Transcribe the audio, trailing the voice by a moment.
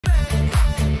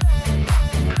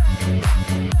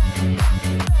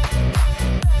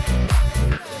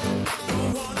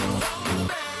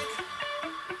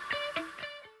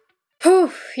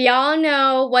y'all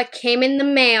know what came in the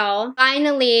mail.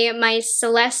 Finally, my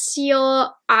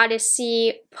Celestial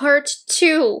Odyssey Part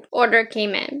 2 order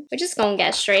came in. We're just gonna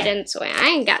get straight into it. I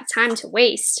ain't got time to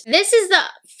waste. This is the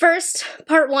first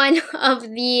part 1 of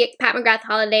the Pat McGrath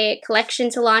holiday collection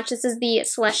to launch. This is the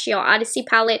Celestial Odyssey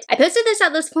palette. I posted this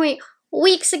at this point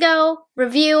weeks ago,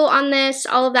 review on this,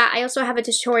 all of that. I also have a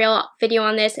tutorial video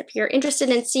on this if you're interested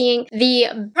in seeing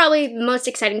the probably most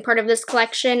exciting part of this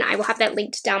collection. I will have that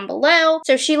linked down below.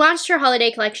 So she launched her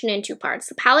holiday collection in 2 parts.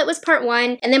 The palette was part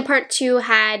 1, and then part 2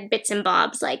 had bits and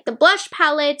bobs like the blush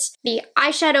palettes, the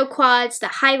eyeshadow quads, the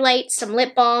highlights, some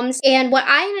lip balms, and what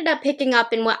I ended up picking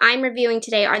up and what I'm reviewing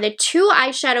today are the 2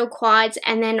 eyeshadow quads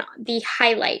and then the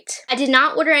highlight. I did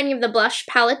not order any of the blush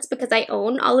palettes because I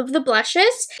own all of the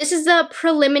blushes. This is the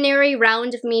preliminary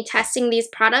round of me testing these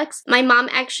products. My mom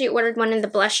actually ordered one of the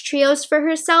blush trios for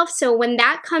herself, so when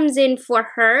that comes in for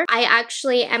her, I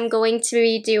actually am going to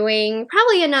be doing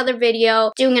probably another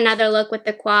video, doing another look with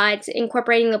the quads,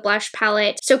 incorporating the blush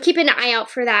palette, so keep an eye out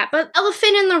for that. But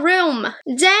elephant in the room,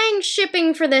 dang,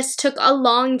 shipping for this took a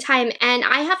long time, and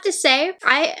I have to say,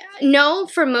 I know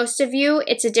for most of you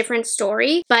it's a different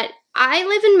story, but I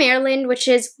live in Maryland, which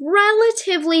is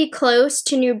relatively close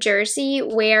to New Jersey,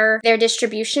 where their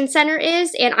distribution center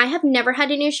is, and I have never had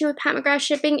an issue with Pat McGrath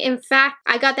shipping. In fact,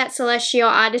 I got that Celestial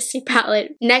Odyssey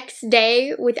palette next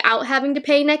day without having to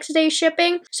pay next day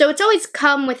shipping, so it's always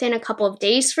come within a couple of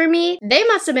days for me. They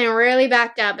must have been really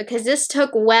backed up because this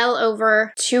took well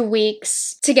over 2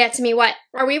 weeks to get to me. What,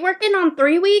 are we working on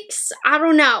 3 weeks? I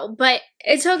don't know, but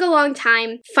it took a long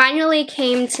time. Finally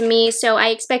came to me, so I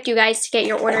expect you guys to get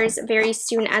your orders very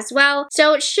soon as well.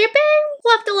 So shipping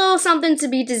left a little something to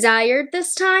be desired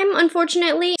this time,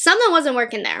 unfortunately. Something wasn't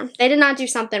working there. They did not do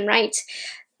something right.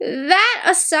 That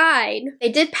aside,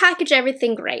 they did package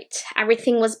everything great.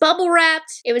 Everything was bubble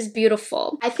wrapped. It was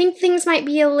beautiful. I think things might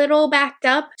be a little backed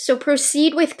up, so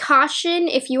proceed with caution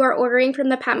if you are ordering from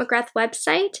the Pat McGrath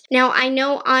website. Now, I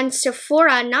know on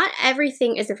Sephora, not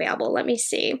everything is available. Let me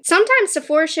see. Sometimes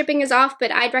Sephora shipping is off,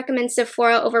 but I'd recommend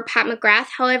Sephora over Pat McGrath.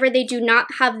 However, they do not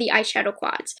have the eyeshadow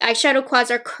quads. Eyeshadow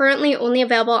quads are currently only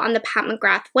available on the Pat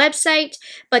McGrath website,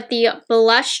 but the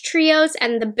blush trios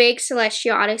and the big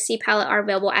Celestial Odyssey palette are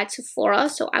available at Sephora,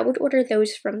 so I would order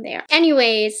those from there.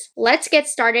 Anyways, let's get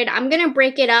started. I'm gonna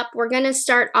break it up. We're gonna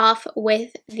start off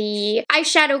with the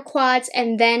eyeshadow quads,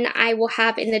 and then I will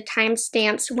have in the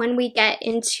timestamps when we get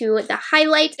into the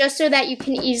highlight, just so that you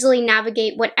can easily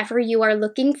navigate whatever you are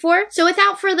looking for. So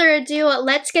without further ado,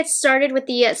 let's get started with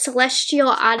the Celestial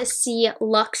Odyssey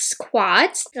Luxe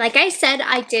quads. Like I said,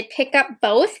 I did pick up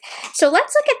both. So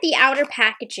let's look at the outer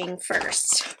packaging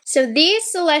first. So these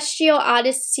Celestial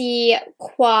Odyssey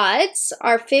quads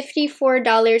are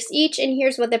 $54 each, and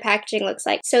here's what the packaging looks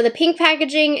like. So the pink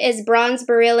packaging is Bronze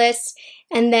Borealis,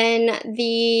 and then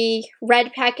the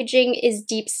red packaging is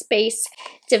Deep Space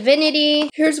Divinity.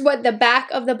 Here's what the back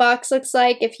of the box looks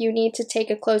like if you need to take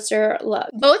a closer look.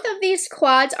 Both of these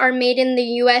quads are made in the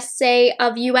USA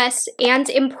of US and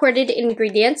imported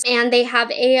ingredients, and they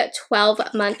have a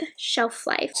 12-month shelf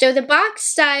life. So the box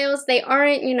styles, they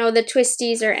aren't, you know, the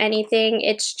twisties or anything.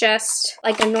 It's just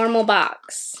like a normal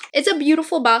box. It's a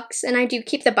beautiful box, and I do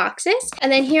keep the boxes.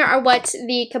 And then here are what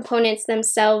the components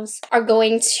themselves are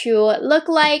going to look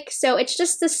like. So it's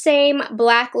just the same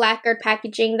black lacquered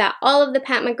packaging that all of the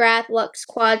Pat McGrath Luxe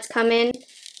quads come in.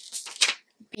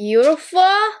 Beautiful,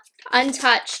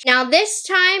 untouched. Now this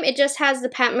time it just has the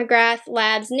Pat McGrath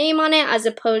Labs name on it, as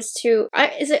opposed to,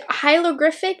 is it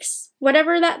hieroglyphics?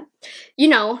 Whatever that, you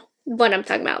know what I'm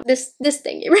talking about. This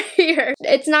thing right here.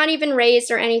 It's not even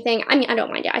raised or anything. I mean, I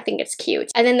don't mind it. I think it's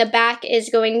cute. And then the back is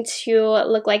going to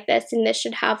look like this, and this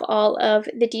should have all of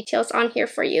the details on here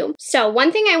for you. So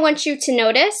one thing I want you to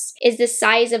notice is the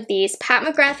size of these. Pat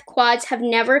McGrath quads have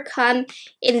never come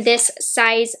in this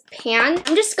size pan.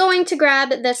 I'm just going to grab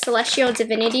the Celestial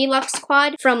Divinity Luxe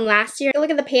quad from last year. Look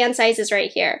at the pan sizes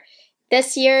right here.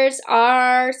 This year's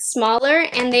are smaller,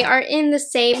 and they are in the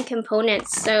same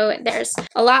components, so there's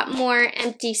a lot more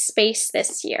empty space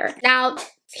this year. Now,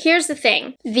 here's the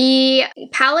thing. The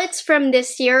palettes from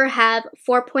this year have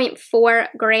 4.4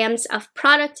 grams of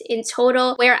product in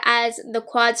total, whereas the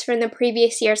quads from the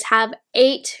previous years have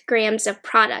 8 grams of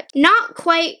product. Not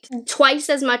quite twice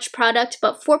as much product,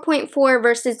 but 4.4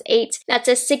 versus 8. That's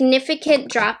a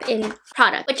significant drop in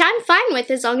product, which I'm fine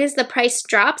with as long as the price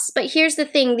drops. But here's the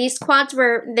thing. These quads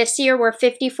this year were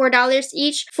 $54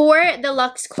 each. For the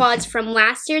Luxe quads from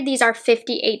last year, these are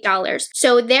 $58.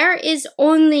 So there is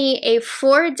only a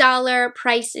 $4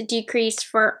 price decrease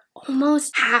for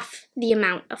almost half the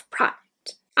amount of product.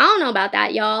 I don't know about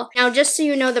that, y'all. Now, just so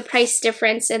you know the price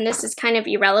difference, and this is kind of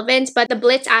irrelevant, but the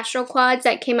Blitz Astral Quads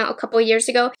that came out a couple years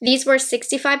ago, these were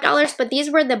 $65, but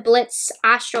these were the Blitz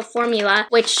Astral Formula,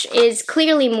 which is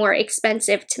clearly more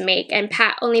expensive to make, and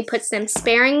Pat only puts them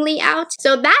sparingly out.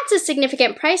 So that's a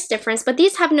significant price difference, but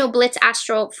these have no Blitz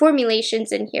Astral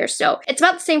formulations in here. So it's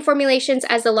about the same formulations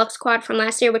as the Luxe Quad from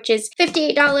last year, which is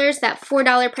 $58, that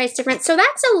 $4 price difference. So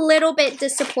that's a little bit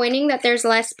disappointing that there's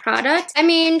less product. I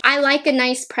mean, I like a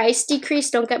nice price decrease,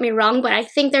 don't get me wrong, but I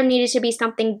think there needed to be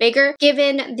something bigger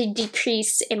given the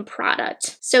decrease in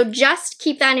product. So just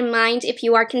keep that in mind if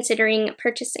you are considering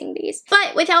purchasing these.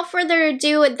 But without further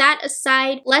ado, that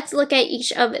aside, let's look at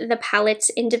each of the palettes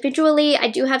individually. I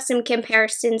do have some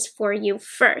comparisons for you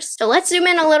first. So let's zoom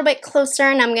in a little bit closer,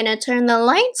 and I'm gonna turn the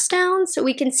lights down so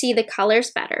we can see the colors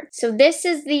better. So this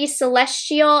is the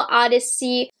Celestial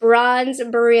Odyssey Bronze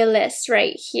Borealis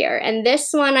right here, and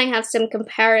this one I have some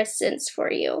comparisons for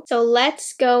you. So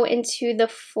let's go into the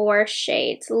 4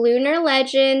 shades: Lunar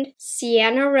Legend,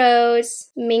 Sienna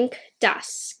Rose, Mink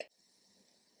Dusk.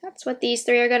 That's what these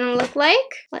 3 are gonna look like.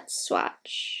 Let's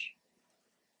swatch.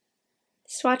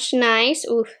 Swatch nice.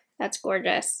 Ooh, that's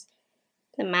gorgeous.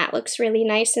 The matte looks really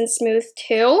nice and smooth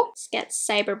too. Let's get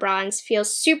Cyber Bronze.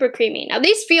 Feels super creamy. Now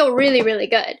these feel really, really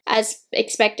good, as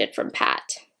expected from Pat.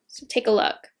 So take a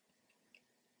look.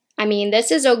 I mean, this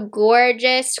is a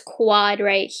gorgeous quad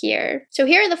right here. So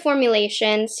here are the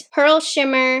formulations. Pearl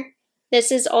Shimmer.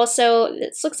 This is also,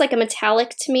 this looks like a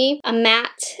metallic to me. A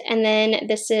matte, and then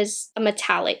this is a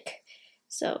metallic.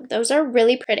 So those are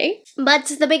really pretty. But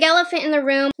the big elephant in the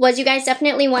room was you guys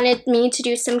definitely wanted me to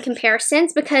do some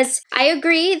comparisons, because I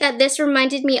agree that this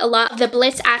reminded me a lot of the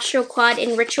Blitz Astral Quad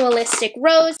in Ritualistic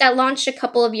Rose that launched a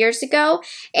couple of years ago.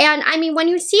 And I mean, when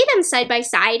you see them side by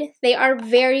side, they are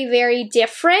very, very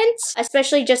different,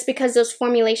 especially just because those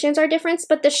formulations are different.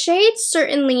 But the shades,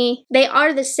 certainly, they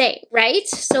are the same, right?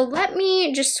 So let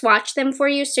me just swatch them for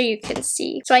you so you can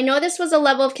see. So I know this was a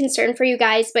level of concern for you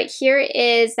guys, but here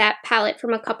is that palette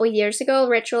from a couple years ago,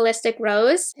 Ritualistic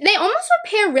Rose. They almost would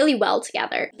pair really well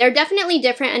together. They're definitely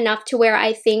different enough to where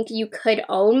I think you could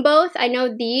own both. I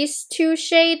know these 2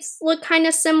 shades look kind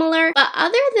of similar, but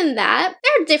other than that,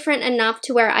 they're different enough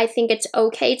to where I think it's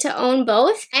okay to own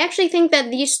both. I actually think that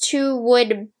these 2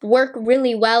 would work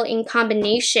really well in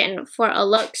combination for a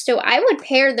look, so I would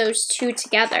pair those 2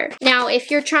 together. Now,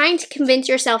 if you're trying to convince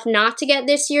yourself not to get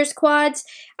this year's quads,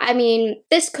 I mean,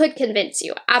 this could convince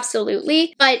you,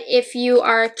 absolutely. But if you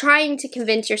are trying to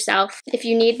convince yourself if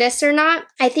you need this or not,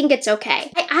 I think it's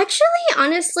okay. I actually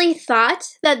honestly thought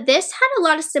that this had a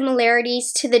lot of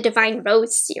similarities to the Divine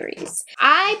Rose series.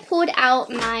 I pulled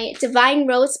out my Divine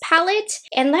Rose palette,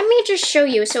 and let me just show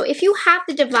you. So if you have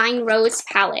the Divine Rose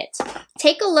palette,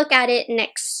 take a look at it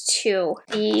next to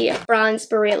the Bronze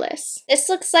Borealis. This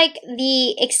looks like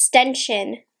the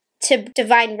extension to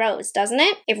Divine Rose, doesn't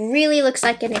it? It really looks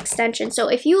like an extension. So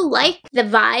if you like the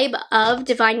vibe of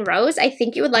Divine Rose, I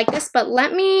think you would like this, but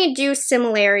let me do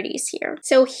similarities here.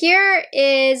 So here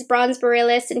is Bronze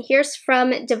Borealis, and here's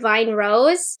from Divine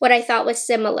Rose, what I thought was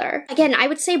similar. Again, I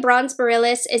would say Bronze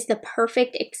Borealis is the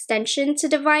perfect extension to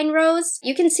Divine Rose.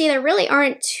 You can see there really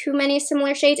aren't too many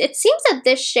similar shades. It seems that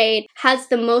this shade has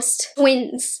the most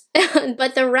twins,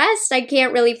 but the rest I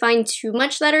can't really find too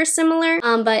much that are similar.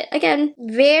 But again,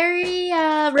 very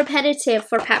repetitive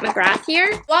for Pat Mcgrath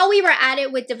here. While we were at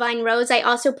it with Divine Rose, I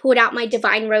also pulled out my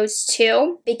Divine Rose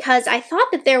 2 because I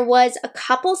thought that there was a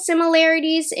couple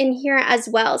similarities in here as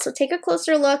well. So take a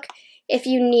closer look if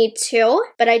you need to,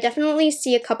 but I definitely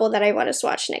see a couple that I want to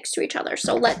swatch next to each other,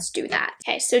 so let's do that.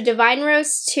 Okay, so Divine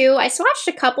Rose 2, I swatched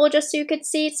a couple just so you could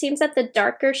see. It seems that the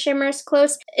darker shimmer is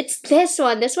close. It's this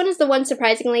one. This one is the one,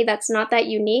 surprisingly, that's not that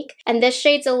unique, and this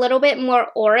shade's a little bit more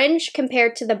orange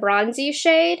compared to the bronzy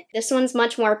shade. This one's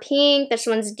much more pink. This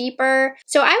one's deeper.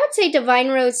 So I would say Divine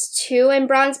Rose 2 and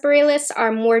Bronze Borealis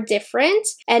are more different,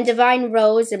 and Divine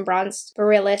Rose and Bronze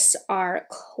Borealis are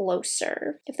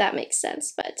closer, if that makes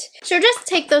sense. But so just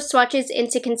take those swatches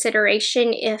into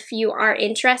consideration if you are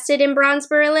interested in Bronze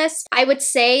Borealis. I would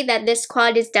say that this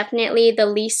quad is definitely the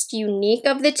least unique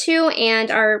of the 2 and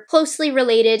are closely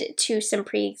related to some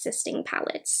pre-existing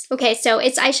palettes. Okay, so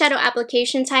it's eyeshadow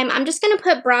application time. I'm just going to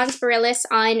put Bronze Borealis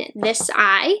on this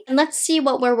eye, and let's see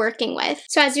what we're working with.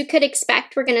 So as you could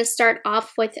expect, we're going to start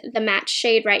off with the matte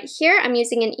shade right here. I'm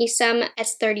using an Esam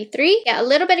S33. Yeah, a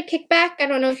little bit of kickback. I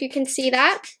don't know if you can see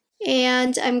that.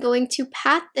 And I'm going to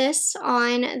pat this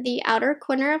on the outer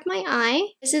corner of my eye.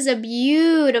 This is a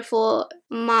beautiful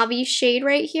mauve shade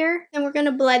right here, and we're going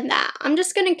to blend that. I'm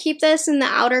just going to keep this in the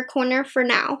outer corner for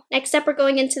now. Next up, we're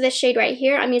going into this shade right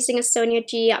here. I'm using a Sonia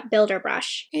G Builder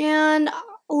brush. And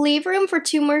leave room for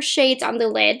 2 more shades on the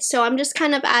lid, so I'm just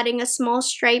kind of adding a small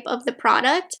stripe of the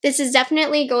product. This is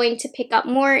definitely going to pick up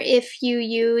more if you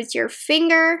use your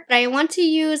finger, but I want to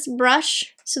use brush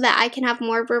so that I can have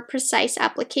more of a precise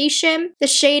application. The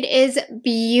shade is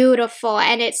beautiful,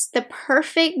 and it's the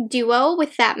perfect duo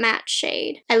with that matte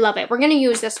shade. I love it. We're going to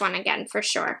use this one again for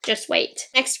sure. Just wait.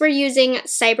 Next, we're using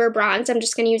Cyber Bronze. I'm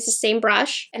just going to use the same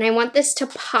brush, and I want this to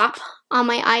pop on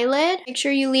my eyelid. Make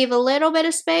sure you leave a little bit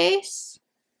of space.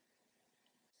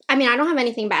 I mean, I don't have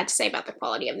anything bad to say about the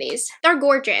quality of these. They're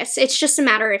gorgeous. It's just a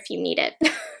matter if you need it.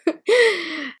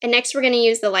 And next we're going to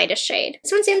use the lightest shade.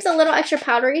 This one seems a little extra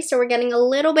powdery, so we're getting a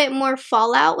little bit more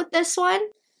fallout with this one.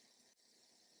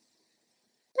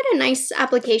 But a nice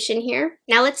application here.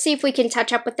 Now let's see if we can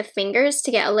touch up with the fingers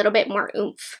to get a little bit more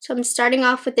oomph. So I'm starting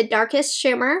off with the darkest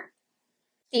shimmer.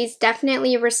 These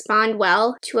definitely respond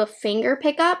well to a finger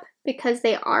pickup because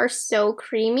they are so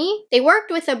creamy. They worked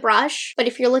with a brush, but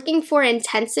if you're looking for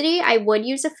intensity, I would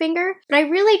use a finger. But I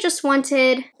really just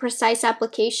wanted precise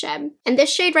application. And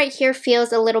this shade right here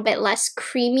feels a little bit less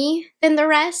creamy than the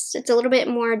rest. It's a little bit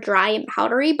more dry and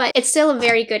powdery, but it's still a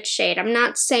very good shade. I'm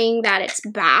not saying that it's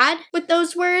bad with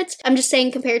those words. I'm just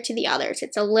saying compared to the others,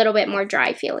 it's a little bit more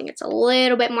dry feeling. It's a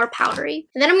little bit more powdery.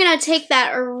 And then I'm gonna take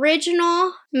that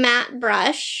original matte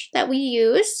brush that we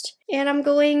used, and I'm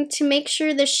going to make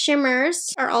sure the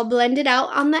shimmers are all blended out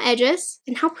on the edges.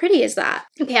 And how pretty is that?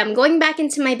 Okay, I'm going back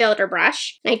into my builder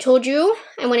brush. And I told you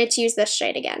I wanted to use this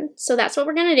shade again. So that's what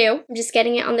we're gonna do. I'm just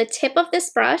getting it on the tip of this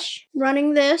brush,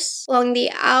 running this along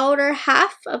the outer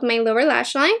half of my lower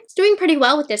lash line. It's doing pretty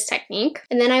well with this technique.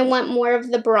 And then I want more of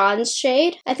the bronze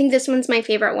shade. I think this one's my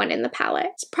favorite one in the palette.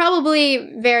 It's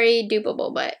probably very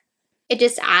dupable, but it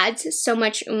just adds so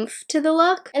much oomph to the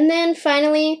look. And then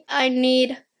finally, I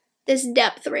need this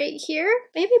depth right here.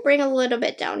 Maybe bring a little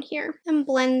bit down here and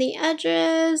blend the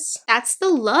edges. That's the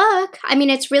look. I mean,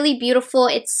 it's really beautiful.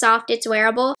 It's soft, it's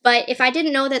wearable. But if I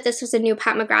didn't know that this was a new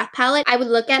Pat McGrath palette, I would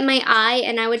look at my eye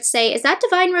and I would say, is that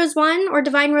Divine Rose 1 or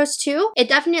Divine Rose 2? It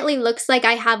definitely looks like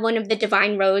I have one of the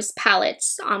Divine Rose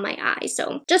palettes on my eye.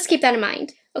 So just keep that in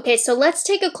mind. Okay, so let's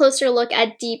take a closer look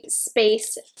at Deep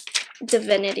Space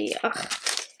Divinity. Ugh.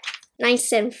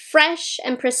 Nice and fresh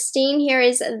and pristine. Here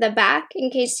is the back in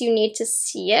case you need to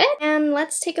see it. And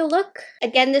let's take a look.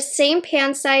 Again, the same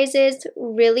pan sizes,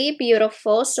 really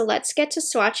beautiful. So let's get to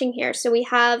swatching here. So we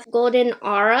have Golden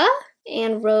Aura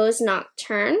and Rose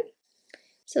Nocturne.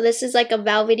 So this is like a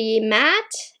velvety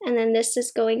matte, and then this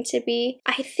is going to be,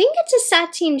 I think it's a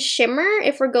sateen shimmer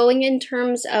if we're going in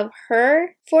terms of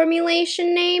her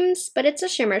formulation names, but it's a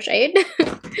shimmer shade.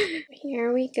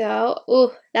 Here we go.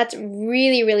 Ooh, that's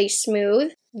really, really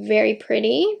smooth. Very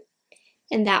pretty.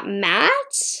 And that matte.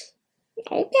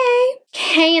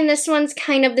 Okay, and this one's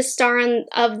kind of the star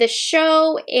of the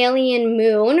show, Alien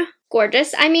Moon.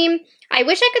 Gorgeous. I mean, I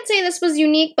wish I could say this was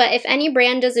unique, but if any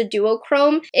brand does a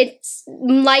duochrome, it's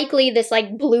likely this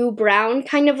like blue-brown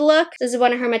kind of look. This is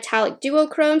one of her metallic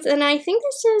duochromes, and I think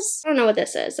this is, I don't know what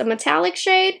this is, a metallic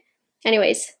shade?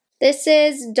 Anyways, this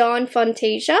is Dawn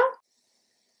Fantasia.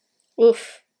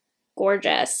 Oof,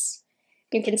 gorgeous.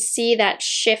 You can see that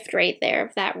shift right there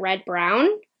of that red-brown.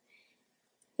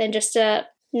 Then just a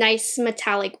nice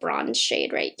metallic bronze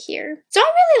shade right here. So I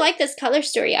really like this color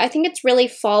story. I think it's really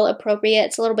fall appropriate.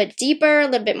 It's a little bit deeper, a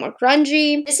little bit more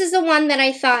grungy. This is the one that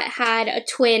I thought had a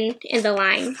twin in the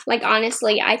line. Like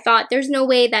honestly, I thought there's no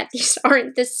way that these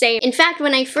aren't the same. In fact,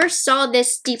 when I first saw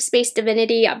this Deep Space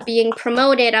Divinity being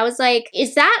promoted, I was like,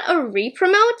 is that a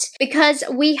re-promote? Because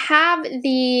we have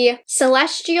the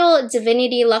Celestial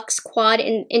Divinity Luxe Quad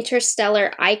and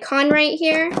Interstellar Icon right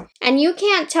here. And you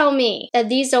can't tell me that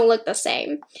these don't look the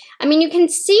same. I mean, you can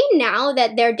see now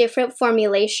that they're different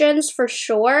formulations for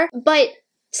sure, but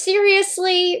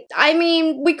seriously, I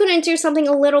mean, we couldn't do something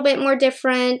a little bit more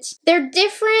different. They're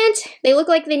different. They look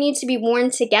like they need to be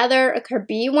worn together. It could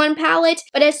be one palette,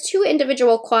 but as two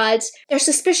individual quads, they're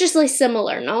suspiciously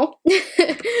similar, no?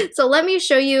 So let me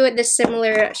show you the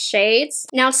similar shades.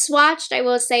 Now, swatched, I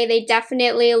will say they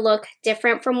definitely look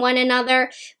different from one another,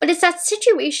 but it's that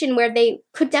situation where they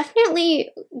could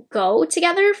definitely go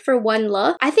together for one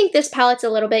look. I think this palette's a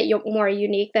little bit more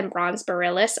unique than Bronze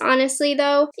Borealis, honestly,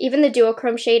 though. Even the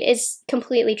duochrome shade is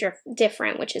completely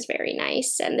different, which is very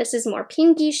nice. And this is more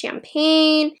pinky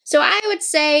champagne. So I would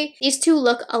say these two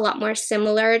look a lot more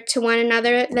similar to one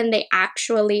another than they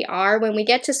actually are. When we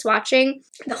get to swatching,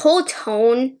 the whole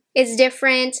tone is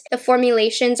different. The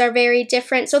formulations are very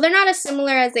different. So they're not as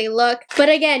similar as they look. But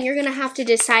again, you're gonna have to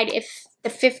decide if the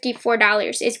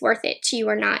 $54 is worth it to you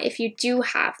or not if you do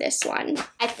have this one.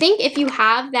 I think if you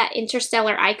have that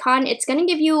interstellar icon, it's going to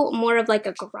give you more of like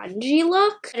a grungy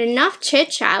look. But enough chit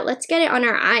chat, let's get it on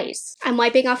our eyes. I'm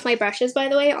wiping off my brushes, by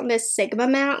the way, on this Sigma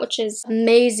matte, which is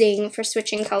amazing for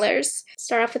switching colors.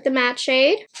 Start off with the matte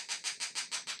shade.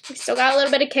 We still got a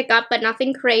little bit of kick up, but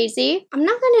nothing crazy. I'm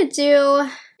not going to do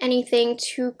anything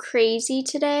too crazy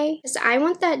today because I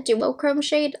want that duochrome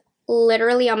shade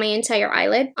literally on my entire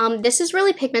eyelid. This is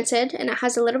really pigmented and it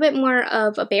has a little bit more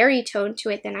of a berry tone to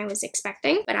it than I was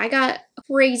expecting, but I got a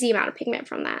crazy amount of pigment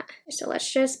from that. So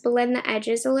let's just blend the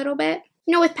edges a little bit.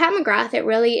 You know, with Pat McGrath, it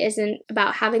really isn't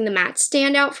about having the matte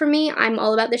stand out for me. I'm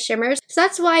all about the shimmers. So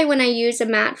that's why when I use a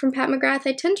matte from Pat McGrath,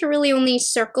 I tend to really only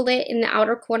circle it in the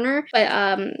outer corner. But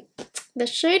the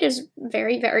shade is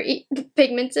very, very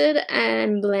pigmented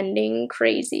and blending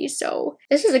crazy. So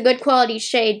this is a good quality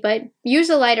shade, but use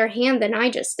a lighter hand than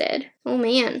I just did. Oh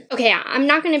man. Okay, I'm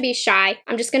not going to be shy.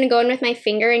 I'm just going to go in with my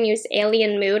finger and use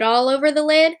Alien Mood all over the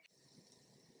lid.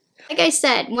 Like I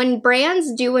said, when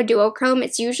brands do a duochrome,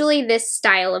 it's usually this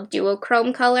style of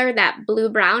duochrome color, that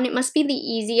blue-brown. It must be the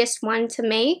easiest one to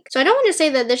make. So I don't want to say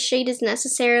that this shade is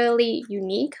necessarily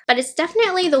unique, but it's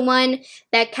definitely the one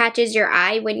that catches your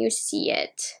eye when you see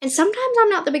it. And sometimes I'm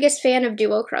not the biggest fan of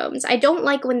duochromes. I don't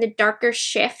like when the darker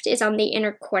shift is on the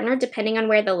inner corner, depending on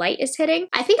where the light is hitting.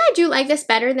 I think I do like this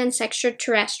better than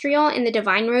Sextraterrestrial in the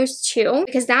Divine Rose too,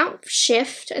 because that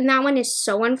shift and that one is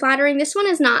so unflattering. This one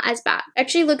is not as bad. It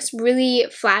actually looks really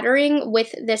flattering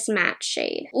with this matte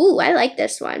shade. Ooh, I like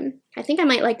this one. I think I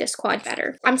might like this quad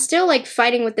better. I'm still like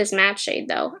fighting with this matte shade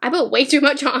though. I put way too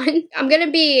much on. I'm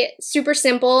gonna be super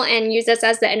simple and use this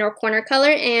as the inner corner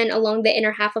color and along the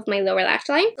inner half of my lower lash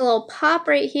line. A little pop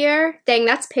right here. Dang,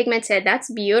 that's pigmented.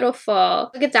 That's beautiful.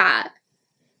 Look at that.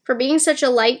 For being such a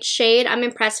light shade, I'm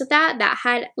impressed with that. That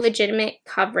had legitimate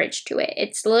coverage to it.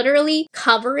 It's literally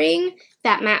covering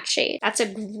that matte shade. That's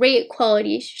a great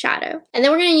quality shadow. And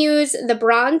then we're going to use the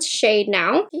bronze shade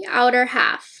now, the outer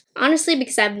half. Honestly,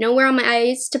 because I have nowhere on my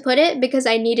eyes to put it because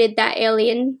I needed that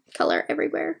alien color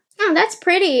everywhere. Oh, that's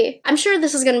pretty. I'm sure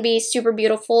this is going to be super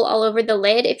beautiful all over the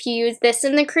lid. If you use this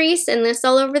in the crease and this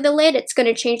all over the lid, it's going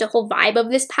to change the whole vibe of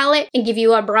this palette and give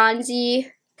you a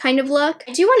bronzy kind of look.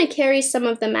 I do want to carry some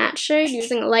of the matte shade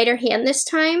using a lighter hand this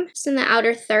time, just in the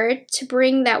outer third to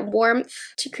bring that warmth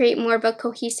to create more of a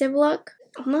cohesive look.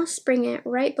 Almost bring it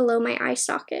right below my eye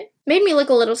socket. Made me look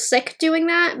a little sick doing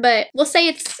that, but we'll say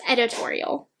it's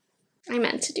editorial. I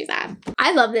meant to do that.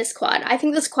 I love this quad. I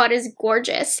think this quad is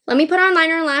gorgeous. Let me put on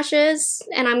liner and lashes,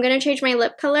 and I'm going to change my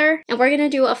lip color, and we're going to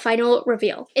do a final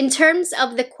reveal. In terms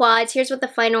of the quads, here's what the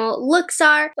final looks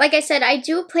are. Like I said, I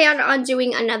do plan on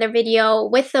doing another video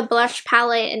with the blush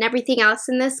palette and everything else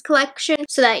in this collection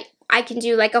so that I can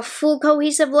do like a full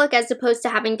cohesive look as opposed to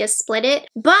having to split it.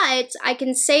 But I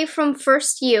can say from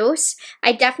first use,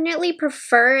 I definitely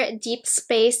prefer Deep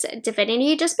Space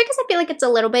Divinity just because I feel like it's a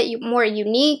little bit more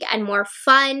unique and more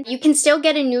fun. You can still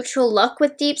get a neutral look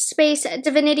with Deep Space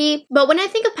Divinity. But when I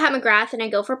think of Pat McGrath and I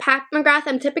go for Pat McGrath,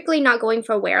 I'm typically not going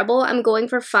for wearable. I'm going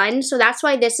for fun. So that's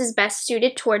why this is best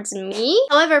suited towards me.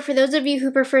 However, for those of you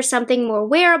who prefer something more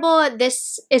wearable,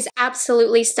 this is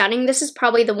absolutely stunning. This is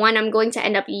probably the one I'm going to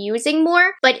end up using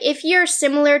more. But if you're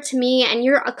similar to me and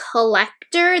you're a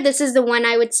collector, this is the one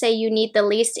I would say you need the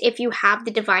least if you have the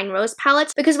Divine Rose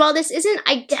palettes, because while this isn't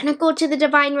identical to the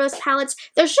Divine Rose palettes,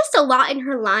 there's just a lot in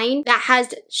her line that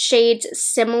has shades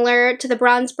similar to the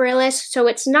Bronze Borealis, so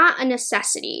it's not a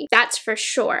necessity, that's for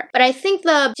sure. But I think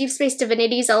the Deep Space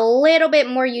Divinity is a little bit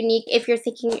more unique if you're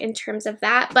thinking in terms of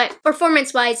that. But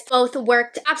performance-wise, both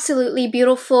worked absolutely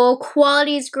beautiful.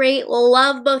 Quality is great.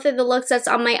 Love both of the looks that's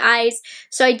on my eyes.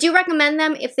 So I do recommend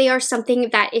them if they are something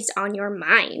that is on your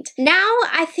mind. Now,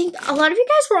 I think a lot of you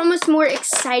guys were almost more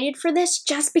excited for this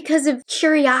just because of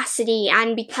curiosity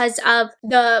and because of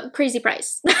the crazy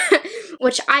price,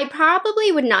 which I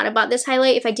probably would not have bought this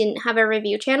highlight if I didn't have a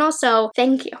review channel, so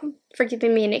thank you for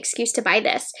giving me an excuse to buy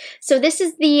this. So this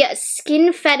is the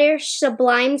Skin Fetish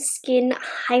Sublime Skin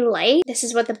Highlight. This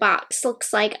is what the box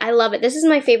looks like. I love it. This is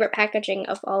my favorite packaging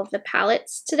of all of the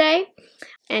palettes today.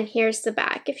 And here's the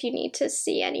back if you need to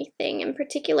see anything in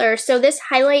particular. So this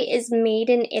highlight is made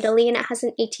in Italy and it has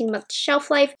an 18-month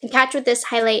shelf life. The catch with this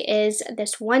highlight is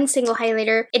this one single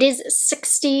highlighter. It is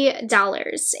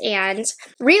 $60. And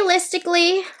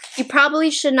realistically, you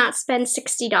probably should not spend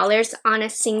 $60 on a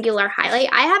singular highlight.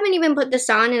 I haven't even put this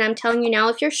on, and I'm telling you now,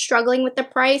 if you're struggling with the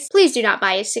price, please do not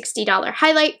buy a $60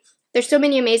 highlight. There's so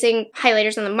many amazing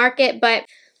highlighters on the market, but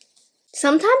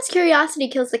sometimes curiosity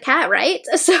kills the cat, right?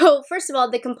 So first of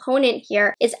all, the component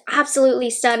here is absolutely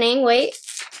stunning. Wait,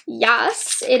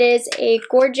 Yes, it is a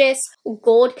gorgeous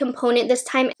gold component this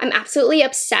time. I'm absolutely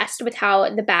obsessed with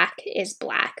how the back is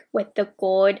black with the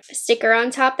gold sticker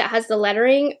on top that has the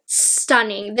lettering.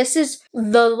 Stunning. This is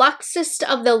the luxest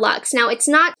of the luxe. Now, it's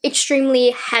not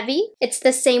extremely heavy. It's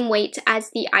the same weight as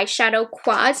the eyeshadow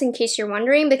quads, in case you're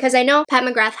wondering, because I know Pat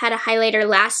McGrath had a highlighter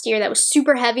last year that was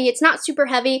super heavy. It's not super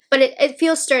heavy, but it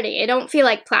feels sturdy. It don't feel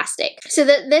like plastic. So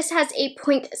this has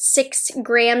 8.6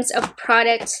 grams of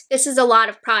product. This is a lot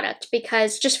of product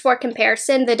because, just for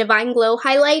comparison, the Divine Glow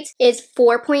highlight is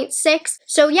 4.6.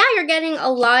 So yeah, you're getting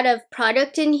a lot of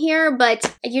product in here,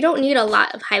 but you don't need a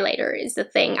lot of highlighter is the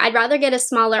thing. I'd rather get a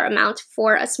smaller amount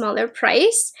for a smaller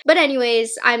price. But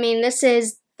anyways, I mean, this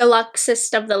is the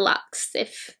luxest of the luxe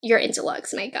if you're into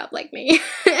luxe makeup like me.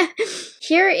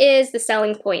 Here is the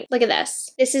selling point. Look at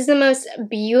this. This is the most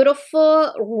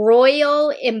beautiful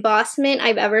royal embossment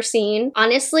I've ever seen.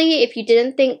 Honestly, if you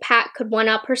didn't think Pat could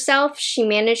one-up herself, she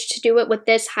managed to do it with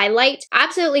this highlight.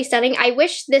 Absolutely stunning. I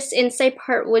wish this inside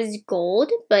part was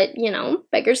gold, but you know,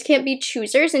 beggars can't be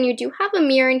choosers, and you do have a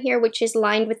mirror in here which is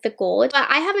lined with the gold. But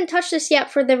I haven't touched this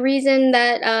yet for the reason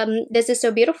that this is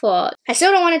so beautiful. I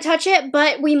still don't want to touch it,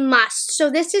 but we must. So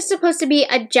this is supposed to be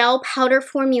a gel powder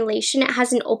formulation. It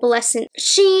has an opalescent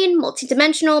sheen,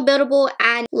 multi-dimensional, buildable,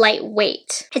 and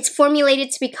lightweight. It's formulated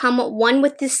to become one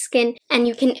with the skin, and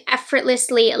you can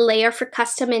effortlessly layer for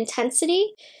custom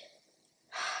intensity.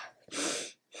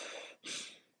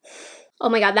 Oh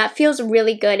my god, that feels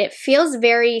really good. It feels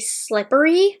very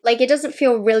slippery. Like, it doesn't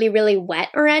feel really, really wet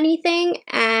or anything.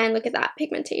 And look at that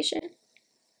pigmentation.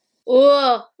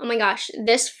 Oh my gosh,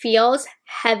 this feels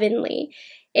heavenly.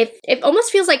 It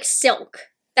almost feels like silk.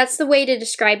 That's the way to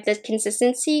describe the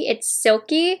consistency. It's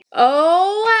silky.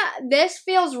 Oh, this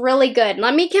feels really good.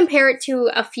 Let me compare it to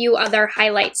a few other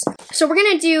highlights. So we're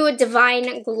gonna do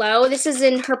Divine Glow. This is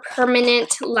in her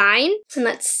permanent line. And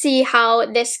let's see how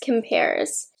this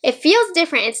compares. It feels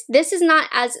different. This is not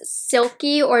as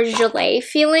silky or gelée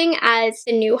feeling as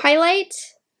the new highlight.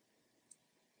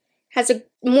 Has a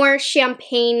more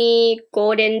champagne-y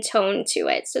golden tone to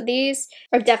it. So these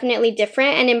are definitely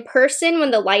different. And in person,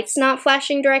 when the light's not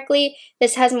flashing directly,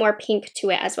 this has more pink to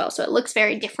it as well. So it looks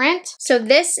very different. So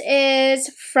this is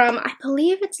from, I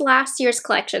believe it's last year's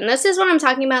collection. This is what I'm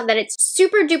talking about, that it's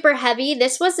super duper heavy.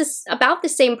 This was about the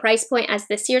same price point as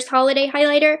this year's holiday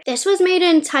highlighter. This was made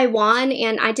in Taiwan,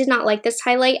 and I did not like this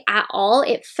highlight at all.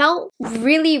 It felt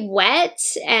really wet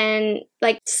and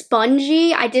like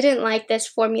spongy. I didn't like this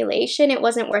formulation. It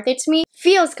wasn't worth it to me.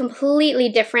 Feels completely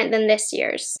different than this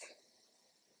year's.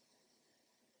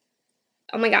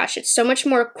 Oh my gosh, it's so much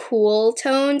more cool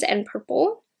toned and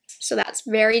purple. So that's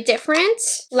very different.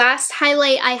 Last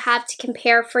highlight I have to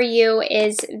compare for you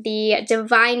is the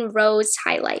Divine Rose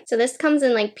highlight. So this comes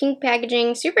in like pink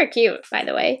packaging, super cute, by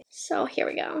the way. So here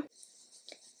we go.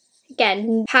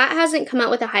 Again, Pat hasn't come out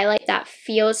with a highlight that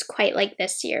feels quite like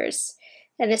this year's.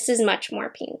 And this is much more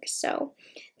pink. So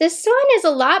this one is a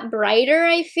lot brighter,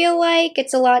 I feel like.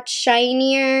 It's a lot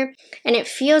shinier, and it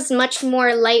feels much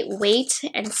more lightweight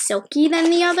and silky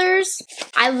than the others.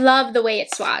 I love the way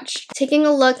it's swatched. Taking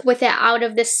a look with it out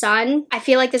of the sun, I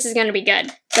feel like this is gonna be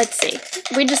good. Let's see.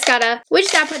 We just gotta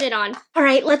put it on. All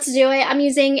right, let's do it. I'm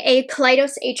using a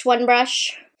Kaleidos H1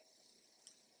 brush.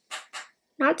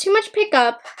 Not too much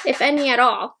pickup, if any at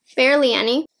all. Barely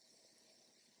any.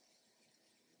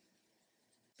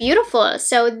 Beautiful.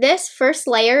 So this first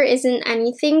layer isn't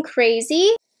anything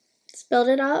crazy. Let's build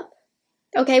it up.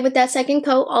 Okay, with that second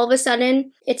coat, all of a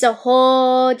sudden, it's a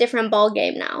whole different ball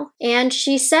game now. And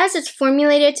she says it's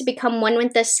formulated to become one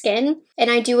with the skin, and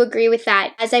I do agree with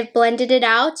that. As I've blended it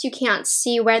out, you can't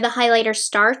see where the highlighter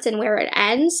starts and where it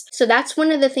ends. So that's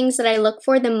one of the things that I look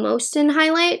for the most in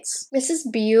highlights. This is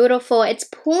beautiful. It's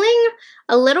pulling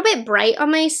a little bit bright on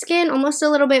my skin, almost a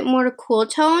little bit more cool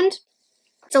toned.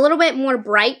 It's a little bit more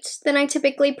bright than I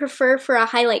typically prefer for a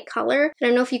highlight color. I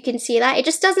don't know if you can see that. It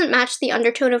just doesn't match the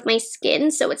undertone of my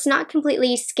skin, so it's not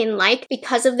completely skin-like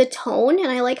because of the tone, and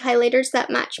I like highlighters that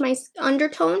match my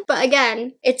undertone. But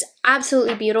again, it's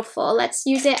absolutely beautiful. Let's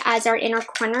use it as our inner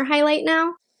corner highlight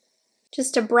now,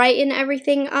 just to brighten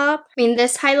everything up. I mean,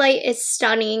 this highlight is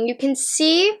stunning. You can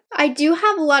see I do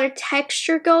have a lot of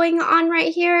texture going on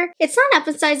right here. It's not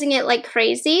emphasizing it like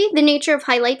crazy. The nature of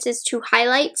highlights is to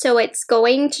highlight, so it's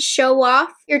going to show off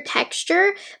your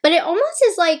texture, but it almost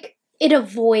is like it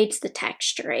avoids the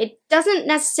texture. It doesn't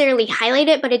necessarily highlight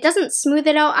it, but it doesn't smooth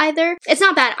it out either. It's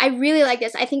not bad. I really like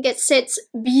this. I think it sits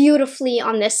beautifully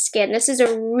on this skin. This is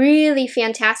a really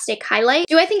fantastic highlight.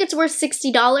 Do I think it's worth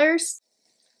 $60?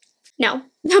 No,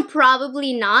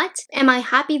 Probably not. Am I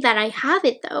happy that I have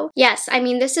it though? Yes, I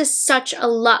mean, this is such a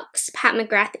luxe Pat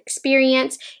McGrath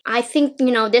experience. I think,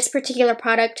 you know, this particular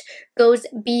product goes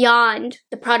beyond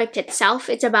the product itself.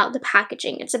 It's about the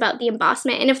packaging. It's about the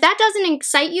embossment. And if that doesn't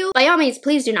excite you, by all means,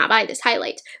 please do not buy this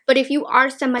highlight. But if you are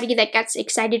somebody that gets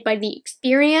excited by the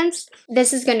experience,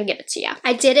 this is going to give it to you.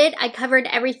 I did it. I covered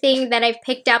everything that I've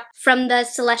picked up from the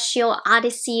Celestial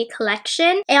Odyssey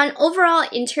collection. And overall,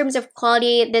 in terms of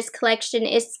quality, this collection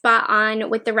is spot on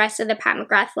with the rest of the Pat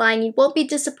McGrath line. You won't be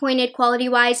disappointed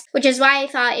quality-wise, which is why I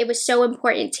thought it was so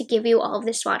important to give you all of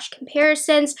the swatch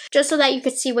comparisons, just so that you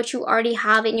could see what you already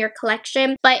have in your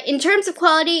collection. But in terms of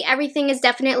quality, everything is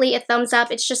definitely a thumbs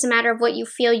up. It's just a matter of what you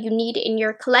feel you need in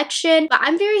your collection. But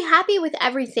I'm very happy with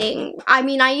everything. I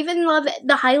mean, I even love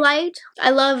the highlight.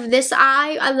 I love this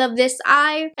eye. I love this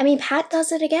eye. I mean, Pat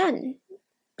does it again.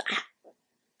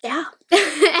 Yeah.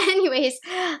 Anyways,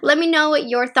 let me know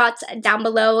your thoughts down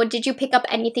below. Did you pick up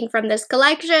anything from this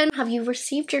collection? Have you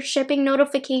received your shipping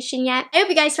notification yet? I hope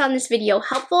you guys found this video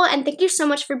helpful, and thank you so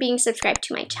much for being subscribed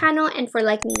to my channel and for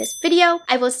liking this video.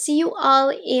 I will see you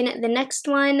all in the next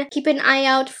one. Keep an eye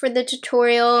out for the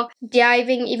tutorial,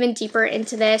 diving even deeper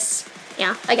into this.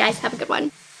 Yeah, bye guys, have a good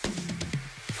one.